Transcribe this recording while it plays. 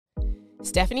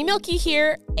Stephanie Milky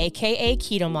here, aka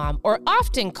KetoMOM, or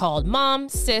often called mom,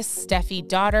 sis, Steffi,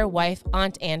 daughter, wife,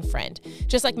 aunt, and friend.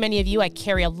 Just like many of you, I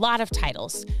carry a lot of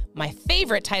titles. My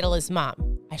favorite title is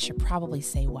mom. I should probably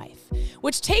say wife,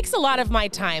 which takes a lot of my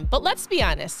time. But let's be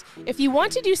honest, if you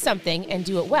want to do something and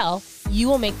do it well, you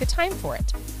will make the time for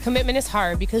it. Commitment is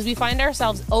hard because we find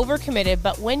ourselves overcommitted,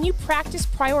 but when you practice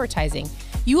prioritizing,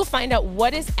 you will find out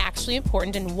what is actually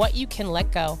important and what you can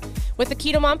let go. With the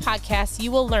KetoMOM podcast,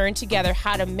 you will learn together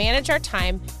how to manage our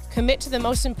time, commit to the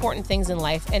most important things in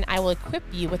life, and I will equip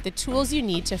you with the tools you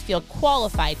need to feel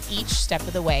qualified each step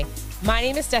of the way. My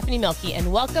name is Stephanie Milky,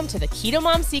 and welcome to the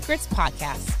KetoMOM Secrets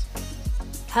podcast.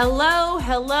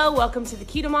 Hello, welcome to the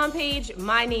KetoMOM page.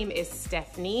 My name is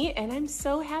Stephanie, and I'm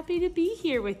so happy to be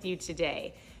here with you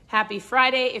today. Happy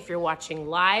Friday if you're watching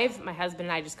live. My husband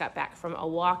and I just got back from a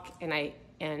walk,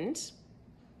 and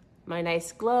my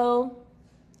nice glow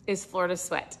is Florida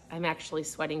sweat. I'm actually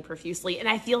sweating profusely, and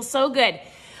I feel so good.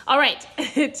 All right,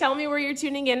 tell me where you're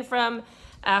tuning in from.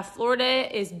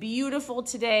 Florida is beautiful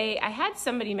today. I had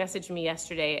somebody message me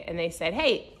yesterday, and they said,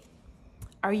 hey,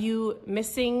 are you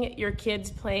missing your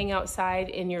kids playing outside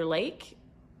in your lake?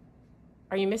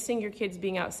 Are you missing your kids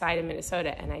being outside in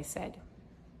Minnesota? And I said,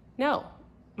 no,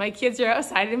 my kids are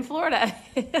outside in Florida.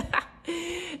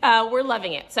 We're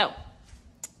loving it. So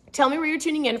tell me where you're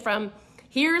tuning in from.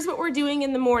 Here's what we're doing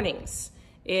in the mornings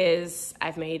is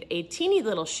I've made a teeny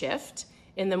little shift.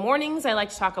 In the mornings, I like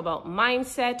to talk about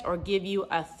mindset or give you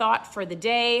a thought for the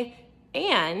day.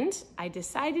 And I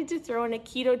decided to throw in a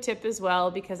keto tip as well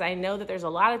because I know that there's a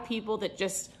lot of people that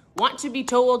just want to be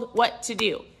told what to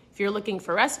do. If you're looking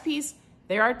for recipes,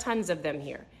 there are tons of them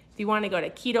here. If you want to go to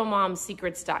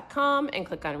ketomomsecrets.com and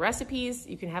click on recipes,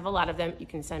 you can have a lot of them. You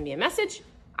can send me a message.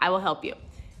 I will help you.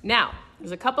 Now,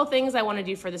 there's a couple things I want to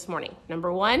do for this morning.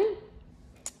 Number one,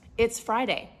 it's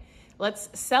Friday. Let's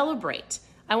celebrate.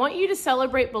 I want you to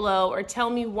celebrate below or tell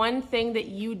me one thing that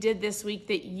you did this week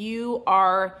that you're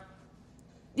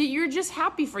just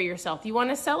happy for yourself. You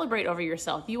want to celebrate over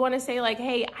yourself. You want to say like,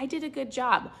 hey, I did a good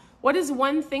job. What is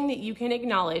one thing that you can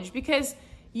acknowledge? Because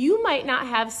you might not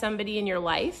have somebody in your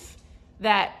life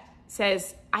that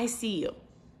says, I see you.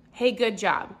 Hey, good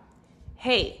job.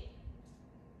 Hey,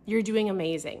 you're doing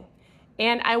amazing.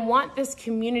 And I want this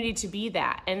community to be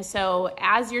that. And so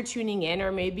as you're tuning in,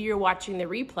 or maybe you're watching the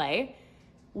replay,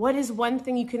 what is one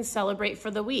thing you can celebrate for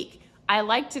the week? I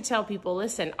like to tell people,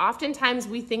 listen, oftentimes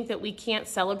we think that we can't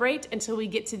celebrate until we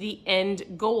get to the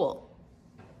end goal.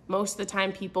 Most of the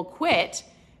time people quit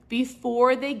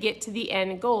before they get to the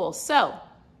end goal. So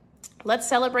let's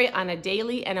celebrate on a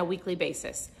daily and a weekly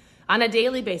basis. On a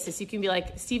daily basis, you can be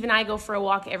like, Steve and I go for a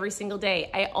walk every single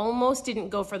day. I almost didn't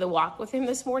go for the walk with him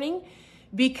this morning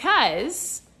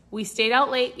because we stayed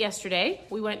out late yesterday.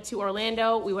 We went to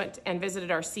Orlando. We went and visited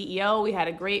our CEO. We had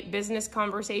a great business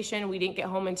conversation. We didn't get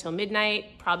home until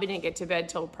midnight. Probably didn't get to bed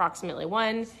till approximately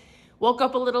 1. Woke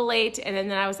up a little late, and then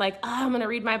I was like, I'm going to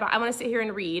read I'm going to sit here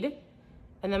and read.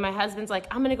 And then my husband's like,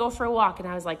 I'm going to go for a walk. And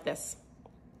I was like this.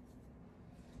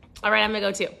 All right, I'm going to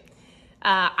go too.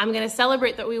 I'm going to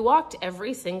celebrate that we walked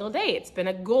every single day. It's been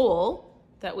a goal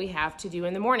that we have to do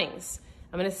in the mornings.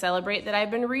 I'm going to celebrate that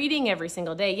I've been reading every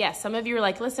single day. Yes, some of you are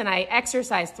like, listen, I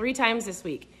exercised 3 times this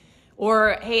week.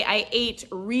 Or, hey, I ate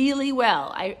really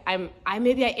well.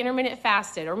 Maybe I intermittent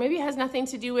fasted. Or maybe it has nothing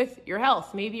to do with your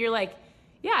health. Maybe you're like,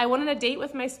 yeah, I went on a date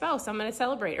with my spouse. I'm going to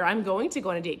celebrate. Or I'm going to go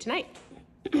on a date tonight.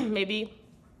 Maybe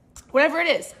whatever it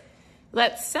is.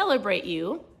 Let's celebrate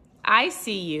you. I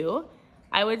see you.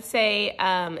 I would say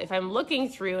if I'm looking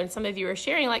through and some of you are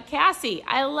sharing, like Cassie,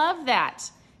 I love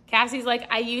that. Cassie's like,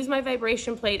 I use my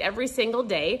vibration plate every single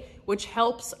day, which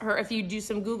helps her. If you do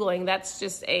some Googling, that's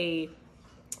just it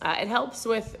helps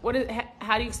with,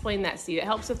 how do you explain that, Steve? It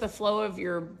helps with the flow of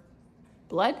your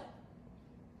blood?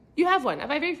 You have one,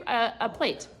 a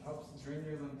plate. Helps drain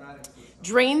your lymphatic system.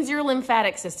 Drains your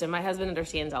lymphatic system. My husband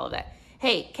understands all of that.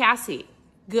 Hey, Cassie,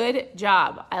 good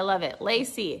job. I love it.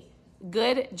 Lacey,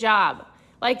 good job.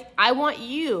 Like, I want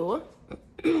you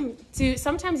to,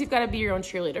 sometimes you've got to be your own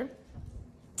cheerleader.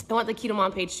 I want the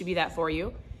KetoMOM page to be that for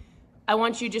you. I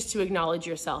want you just to acknowledge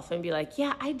yourself and be like,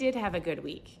 yeah, I did have a good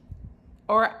week.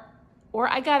 Or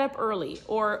I got up early.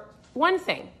 Or one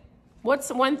thing.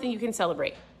 What's one thing you can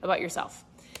celebrate about yourself?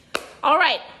 All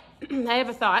right, I have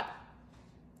a thought.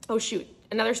 Oh, shoot,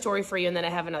 another story for you, and then I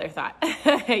have another thought.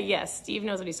 Yes, Steve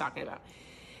knows what he's talking about.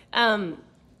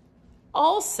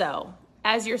 Also,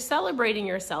 as you're celebrating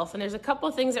yourself, and there's a couple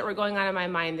of things that were going on in my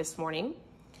mind this morning.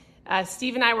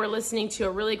 Steve and I were listening to a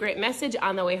really great message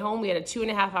on the way home. We had a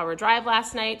 2.5-hour drive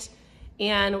last night,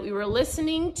 and we were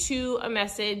listening to a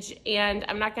message, and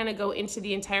I'm not going to go into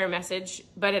the entire message,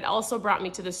 but it also brought me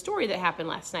to the story that happened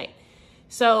last night.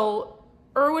 So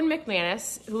Erwin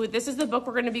McManus, this is the book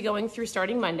we're going to be going through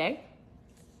starting Monday.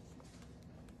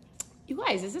 You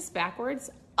guys, is this backwards?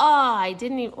 Oh, I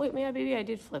didn't even, wait, maybe I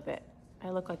did flip it.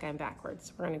 I look like I'm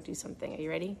backwards. We're going to do something. Are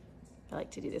you ready? I like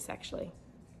to do this, actually.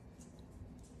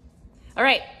 All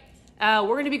right. We're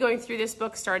going to be going through this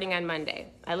book starting on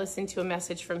Monday. I listened to a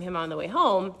message from him on the way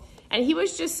home, and he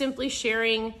was just simply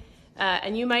sharing,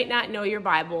 and you might not know your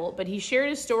Bible, but he shared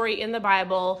a story in the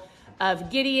Bible of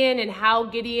Gideon and how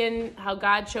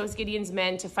God chose Gideon's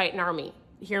men to fight an army.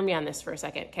 Hear me on this for a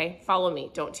second, okay? Follow me.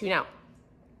 Don't tune out.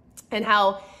 And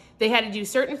how they had to do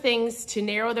certain things to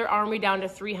narrow their army down to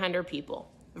 300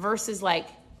 people versus like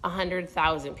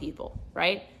 100,000 people,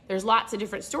 right? There's lots of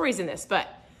different stories in this, but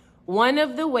one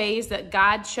of the ways that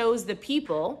God chose the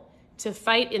people to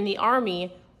fight in the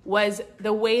army was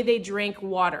the way they drank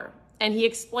water. And he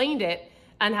explained it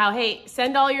on how, hey,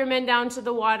 send all your men down to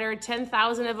the water.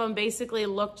 10,000 of them basically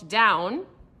looked down.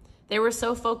 They were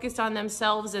so focused on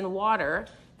themselves and water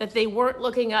that they weren't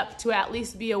looking up to at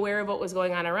least be aware of what was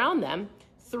going on around them.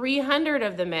 300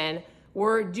 of the men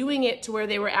were doing it to where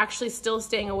they were actually still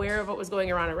staying aware of what was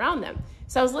going on around them.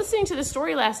 So I was listening to the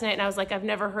story last night, and I was like, I've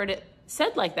never heard it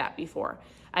said like that before.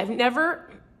 I've never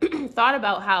thought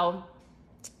about how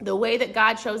the way that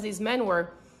God chose these men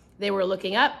they were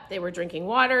looking up, they were drinking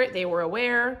water, they were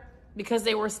aware, because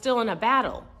they were still in a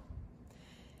battle.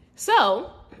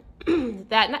 So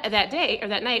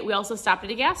that night, we also stopped at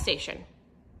a gas station.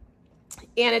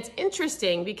 And it's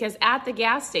interesting because at the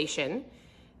gas station,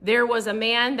 there was a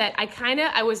man that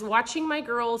I was watching my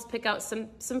girls pick out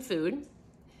some food.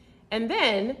 And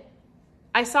then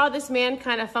I saw this man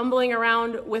kind of fumbling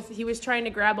around he was trying to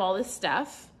grab all this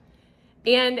stuff.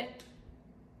 And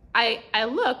I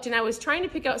looked, and I was trying to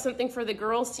pick out something for the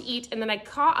girls to eat. And then I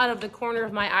caught out of the corner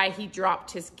of my eye, he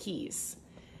dropped his keys.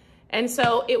 And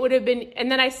so it would have been,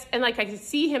 I could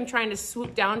see him trying to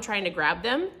swoop down, trying to grab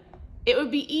them. It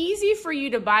would be easy for you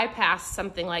to bypass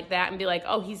something like that and be like,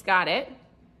 oh, he's got it.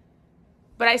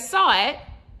 But I saw it,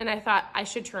 and I thought I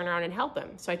should turn around and help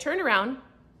him. So I turned around.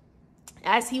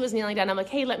 As he was kneeling down, I'm like,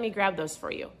 hey, let me grab those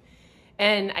for you.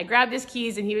 And I grabbed his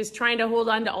keys, and he was trying to hold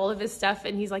on to all of his stuff.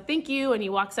 And he's like, thank you. And he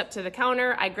walks up to the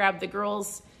counter. I grabbed the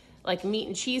girls' meat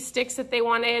and cheese sticks that they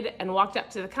wanted and walked up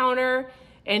to the counter.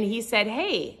 And he said,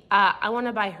 hey, I want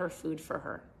to buy her food for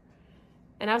her.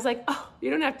 And I was like, oh, you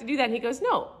don't have to do that. And he goes,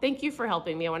 no, thank you for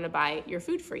helping me. I want to buy your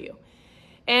food for you.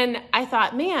 And I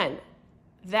thought, man,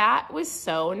 that was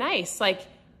so nice.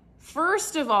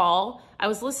 First of all, we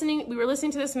were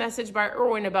listening to this message by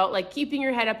Erwin about keeping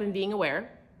your head up and being aware.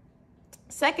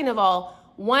 Second of all,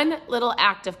 one little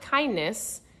act of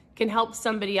kindness can help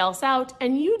somebody else out,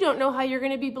 and you don't know how you're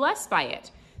going to be blessed by it.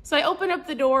 So I opened up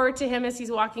the door to him as he's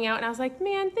walking out, and I was like,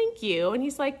 man, thank you. And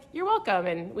he's like, you're welcome.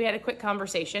 And we had a quick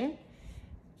conversation.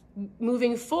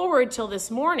 Moving forward till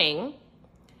this morning,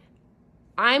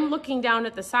 I'm looking down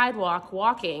at the sidewalk,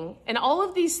 walking, and all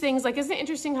of these things, isn't it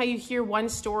interesting how you hear one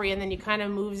story and then you kind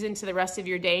of moves into the rest of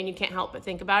your day and you can't help but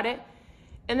think about it?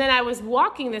 And then I was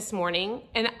walking this morning,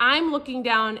 and I'm looking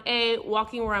down,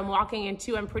 walking where I'm walking, and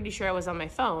two, I'm pretty sure I was on my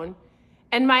phone.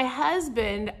 And my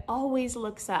husband always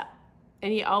looks up,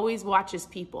 and he always watches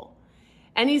people.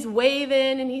 And he's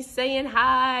waving, and he's saying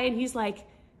hi, and he's like,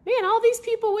 man, all these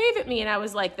people wave at me. And I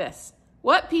was like this,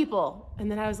 what people?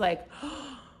 And then I was like,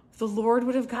 oh, the Lord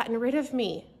would have gotten rid of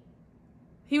me.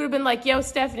 He would have been like, yo,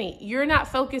 Stephanie, you're not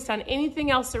focused on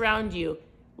anything else around you.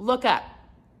 Look up.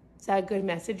 Is that a good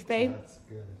message, babe? That's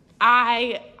good.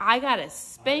 I got a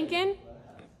spanking.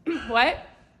 What?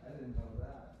 I didn't know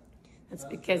that. That's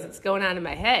because it's going on in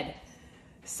my head.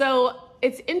 So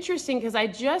it's interesting because I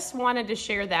just wanted to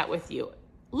share that with you.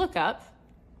 Look up.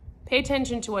 Pay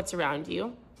attention to what's around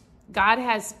you. God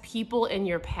has people in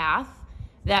your path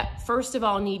that, first of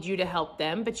all, need you to help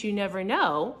them, but you never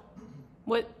know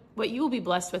what you will be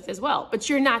blessed with as well. But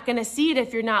you're not going to see it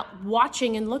if you're not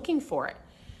watching and looking for it.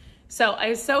 So it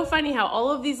was so funny how all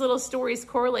of these little stories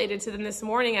correlated to them this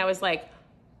morning. I was like,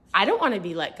 I don't want to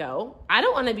be let go. I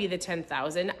don't want to be the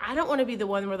 10,000. I don't want to be the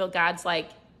one where the God's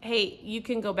like, hey, you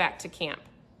can go back to camp.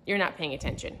 You're not paying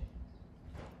attention.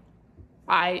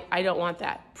 I don't want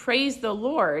that. Praise the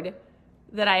Lord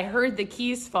that I heard the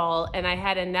keys fall and I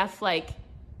had enough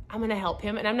I'm going to help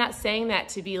him. And I'm not saying that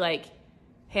to be like,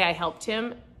 hey, I helped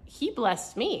him. He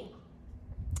blessed me.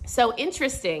 So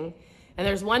interesting. And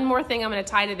there's one more thing I'm going to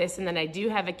tie to this, and then I do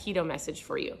have a keto message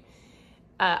for you.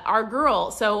 Our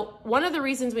girl, so one of the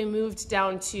reasons we moved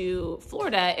down to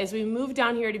Florida is we moved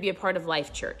down here to be a part of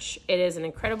Life Church. It is an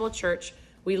incredible church.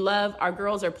 Our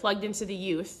girls are plugged into the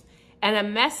youth. And a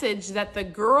message that the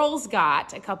girls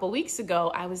got a couple weeks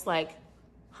ago, I was like,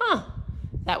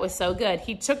 that was so good.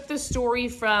 He took the story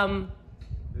from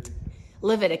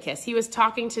Leviticus. He was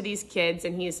talking to these kids,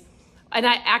 and here's what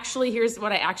I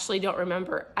actually don't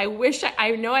remember. I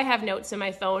know I have notes in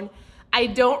my phone. I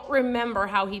don't remember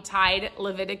how he tied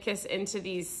Leviticus into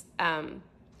these.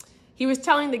 He was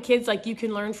telling the kids, like, you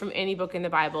can learn from any book in the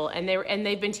Bible, and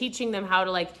they've been teaching them how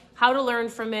to learn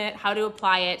from it, how to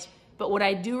apply it. But what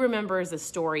I do remember is the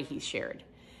story he shared.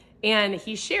 And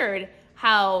he shared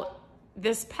how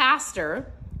this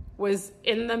pastor was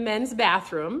in the men's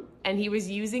bathroom, and he was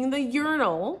using the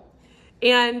urinal,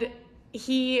 and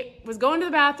he was going to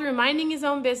the bathroom, minding his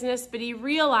own business, but he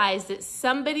realized that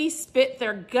somebody spit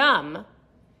their gum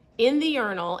in the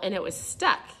urinal, and it was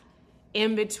stuck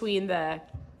in between where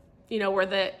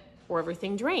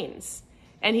everything drains.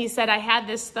 And he said, I had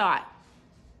this thought.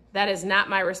 That is not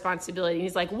my responsibility. And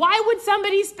he's like, why would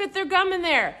somebody spit their gum in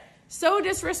there? So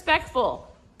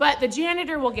disrespectful. But the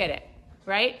janitor will get it,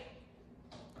 right?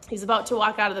 He's about to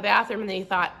walk out of the bathroom, and then he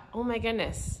thought, oh my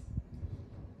goodness.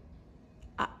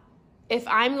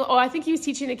 I think he was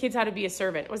teaching the kids how to be a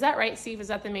servant. Was that right, Steve? Was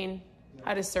that the main,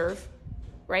 how to serve,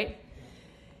 right?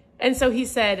 And so he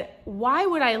said, why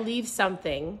would I leave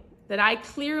something that I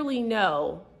clearly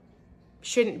know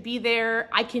shouldn't be there?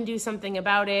 I can do something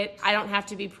about it. I don't have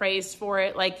to be praised for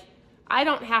it. Like, I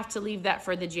don't have to leave that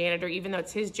for the janitor, even though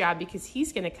it's his job, because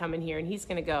he's going to come in here and he's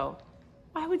going to go,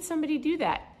 why would somebody do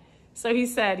that? So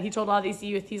he told all these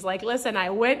youth, he's like, listen, I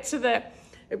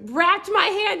wrapped my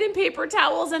hand in paper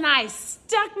towels, and I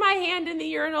stuck my hand in the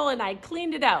urinal, and I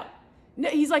cleaned it out. No,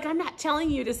 he's like, I'm not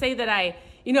telling you to say that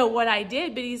what I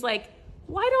did, but he's like,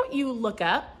 why don't you look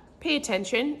up, pay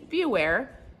attention, be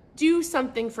aware, do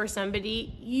something for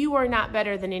somebody. You are not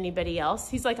better than anybody else.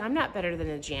 He's like, I'm not better than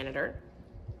a janitor.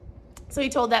 So he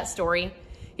told that story.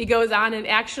 He goes on, and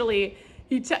actually,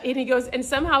 he goes, and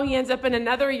somehow he ends up in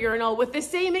another urinal with the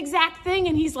same exact thing.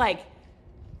 And he's like,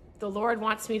 the Lord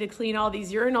wants me to clean all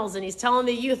these urinals. And he's telling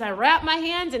the youth, I wrap my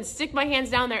hands and stick my hands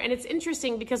down there. And it's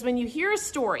interesting because when you hear a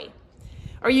story,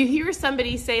 or you hear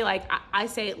somebody say, like, I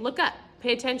say, look up,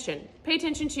 pay attention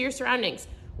to your surroundings.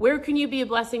 Where can you be a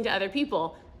blessing to other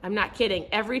people? I'm not kidding.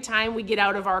 Every time we get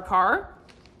out of our car,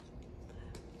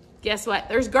 guess what?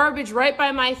 There's garbage right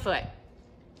by my foot,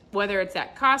 whether it's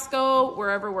at Costco,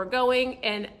 wherever we're going.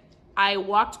 And I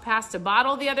walked past a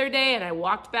bottle the other day, and I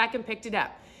walked back and picked it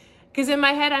up. Because in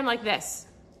my head, I'm like this.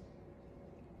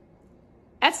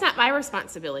 That's not my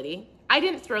responsibility. I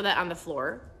didn't throw that on the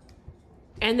floor.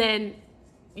 And then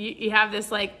you have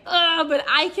this like, oh, but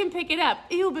I can pick it up.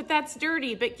 Ew, but that's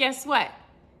dirty. But guess what?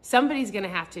 Somebody's going to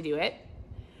have to do it.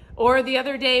 Or the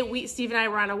other day, Steve and I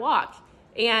were on a walk,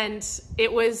 and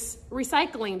it was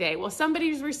recycling day. Well,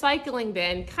 somebody's recycling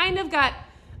bin kind of got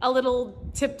a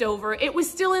little tipped over. It was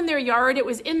still in their yard. It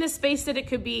was in the space that it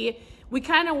could be. We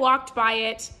kind of walked by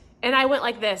it, and I went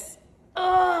like this.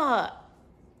 Ugh.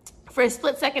 For a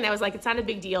split second, I was like, it's not a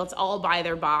big deal. It's all by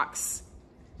their box.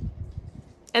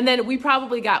 And then we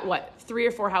probably got, 3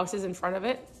 or 4 houses in front of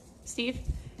it, Steve?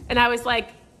 And I was like,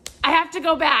 I have to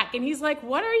go back. And he's like,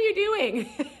 what are you doing?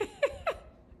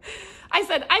 I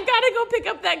said, I've got to go pick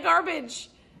up that garbage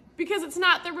because it's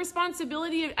not the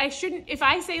responsibility. If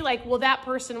I say like, well, that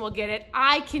person will get it,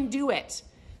 I can do it.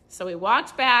 So we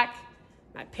walked back.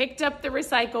 I picked up the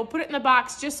recycle, put it in the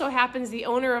box. Just so happens the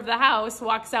owner of the house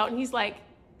walks out, and he's like,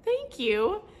 thank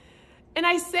you. And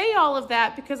I say all of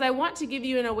that because I want to give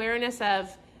you an awareness of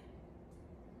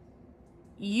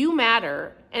you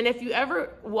matter. And if you ever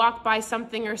walk by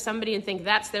something or somebody and think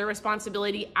that's their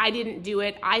responsibility, I didn't do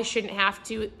it, I shouldn't have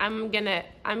to, I'm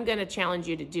gonna challenge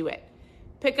you to do it.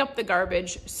 Pick up the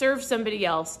garbage, serve somebody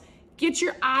else, get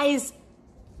your eyes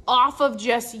off of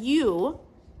just you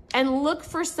and look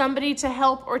for somebody to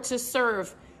help or to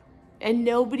serve. And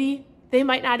they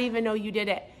might not even know you did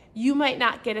it. You might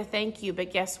not get a thank you,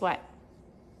 but guess what?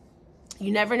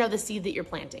 You never know the seed that you're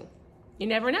planting. You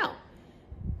never know.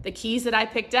 The keys that I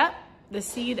picked up, the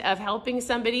seed of helping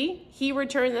somebody, he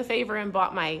returned the favor and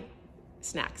bought my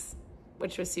snacks,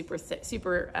 which was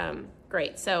super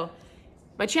great. So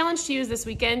my challenge to you this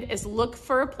weekend is look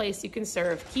for a place you can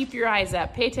serve. Keep your eyes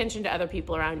up. Pay attention to other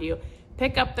people around you.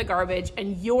 Pick up the garbage,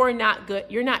 and you're not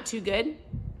too good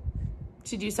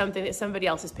to do something that somebody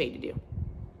else is paid to do.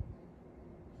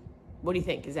 What do you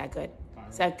think? Is that good?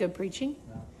 Is that good preaching?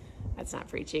 No. That's not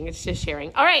preaching. It's just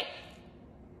sharing. All right.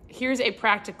 Here's a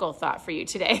practical thought for you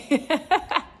today.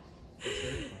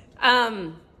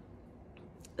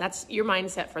 That's your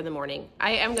mindset for the morning.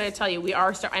 I am going to tell you,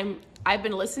 I've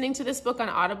been listening to this book on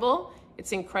Audible.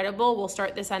 It's incredible. We'll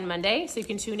start this on Monday, so you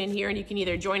can tune in here and you can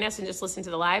either join us and just listen to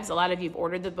the lives. A lot of you have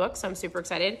ordered the book, so I'm super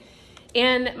excited.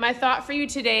 And my thought for you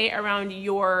today around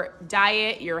your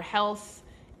diet, your health,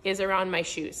 is around my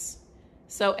shoes.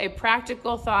 So a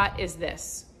practical thought is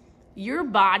this. Your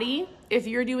body, if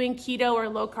you're doing keto or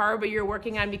low carb, or you're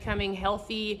working on becoming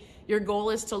healthy, your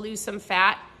goal is to lose some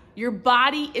fat, your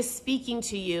body is speaking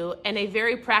to you, and a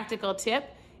very practical tip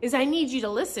is I need you to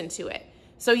listen to it.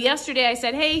 So yesterday I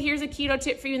said, hey, here's a keto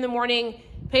tip for you in the morning.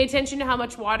 Pay attention to how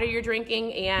much water you're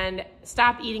drinking and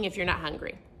stop eating if you're not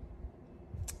hungry.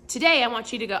 Today I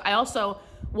want you to go,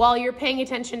 while you're paying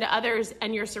attention to others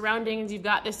and your surroundings, you've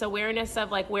got this awareness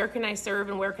of like, where can I serve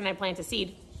and where can I plant a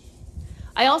seed?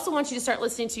 I also want you to start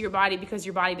listening to your body, because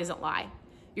your body doesn't lie.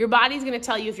 Your body's gonna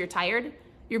tell you if you're tired.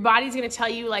 Your body's gonna tell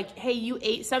you like, hey, you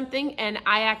ate something and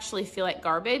I actually feel like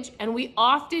garbage. And we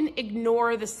often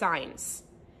ignore the signs.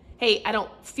 Hey, I don't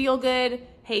feel good.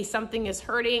 Hey, something is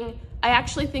hurting. I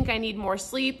actually think I need more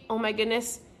sleep. Oh my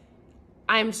goodness,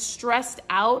 I'm stressed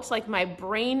out, like my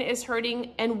brain is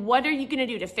hurting. And what are you gonna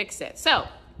do to fix it? So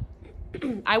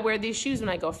I wear these shoes when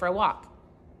I go for a walk.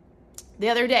 The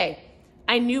other day,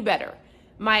 I knew better.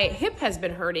 My hip has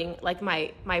been hurting, like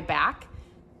my back.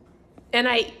 And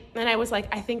I was like,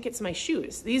 I think it's my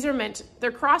shoes.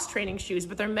 They're cross-training shoes,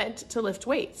 but they're meant to lift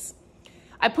weights.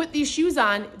 I put these shoes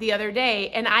on the other day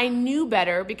and I knew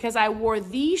better because I wore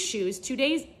these shoes two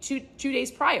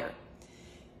days prior.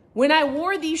 When I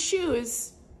wore these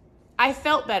shoes, I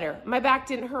felt better. My back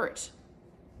didn't hurt.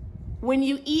 When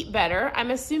you eat better,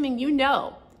 I'm assuming you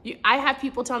know. I have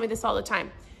people tell me this all the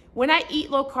time. When I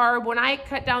eat low carb, when I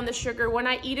cut down the sugar, when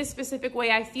I eat a specific way,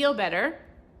 I feel better.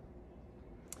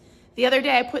 The other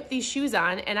day I put these shoes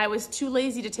on and I was too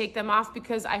lazy to take them off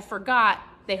because I forgot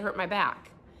they hurt my back.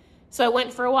 So I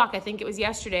went for a walk, I think it was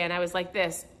yesterday, and I was like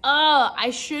this, oh, I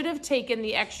should have taken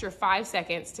the extra 5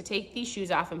 seconds to take these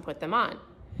shoes off and put them on.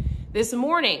 This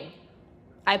morning,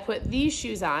 I put these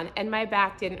shoes on and my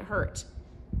back didn't hurt.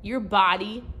 Your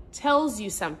body tells you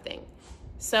something.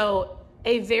 So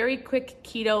a very quick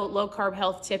keto low carb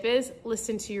health tip is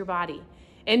listen to your body.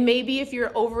 And maybe if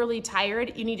you're overly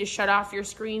tired, you need to shut off your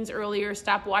screens earlier,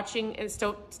 stop watching and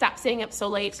stop staying up so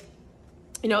late.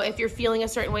 You know, if you're feeling a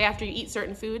certain way after you eat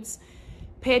certain foods,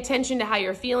 pay attention to how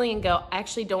you're feeling and go, I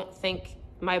actually don't think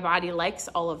my body likes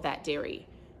all of that dairy.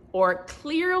 Or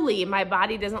clearly my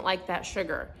body doesn't like that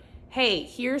sugar. Hey,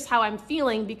 here's how I'm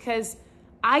feeling, because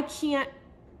I can't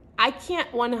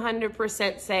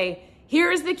 100% say,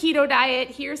 here's the keto diet,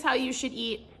 here's how you should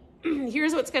eat,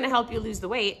 here's what's gonna help you lose the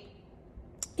weight.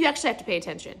 You actually have to pay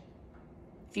attention.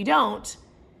 If you don't,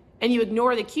 and you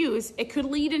ignore the cues, it could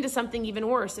lead into something even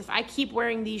worse. If I keep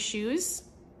wearing these shoes,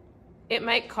 it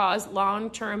might cause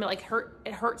long-term,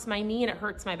 it hurts my knee and it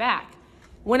hurts my back.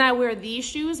 When I wear these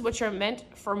shoes, which are meant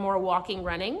for more walking,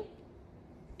 running,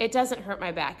 it doesn't hurt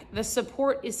my back. The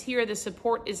support is here, the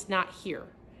support is not here.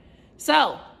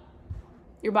 So,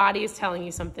 your body is telling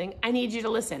you something. I need you to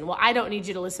listen. Well, I don't need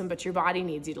you to listen, but your body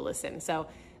needs you to listen. So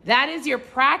that is your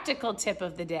practical tip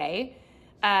of the day.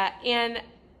 I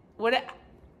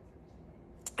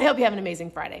hope you have an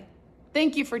amazing Friday.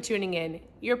 Thank you for tuning in.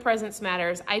 Your presence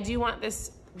matters. I do want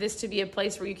this to be a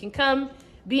place where you can come,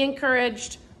 be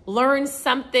encouraged, learn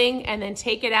something, and then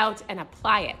take it out and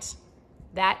apply it.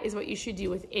 That is what you should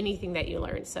do with anything that you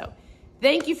learn. So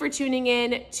thank you for tuning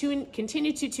in.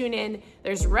 Continue to tune in.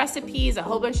 There's recipes, a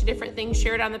whole bunch of different things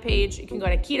shared on the page. You can go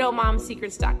to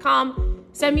ketomomsecrets.com,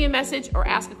 send me a message or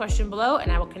ask a question below,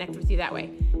 and I will connect with you that way.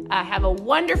 Have a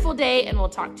wonderful day, and we'll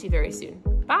talk to you very soon.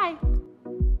 Bye.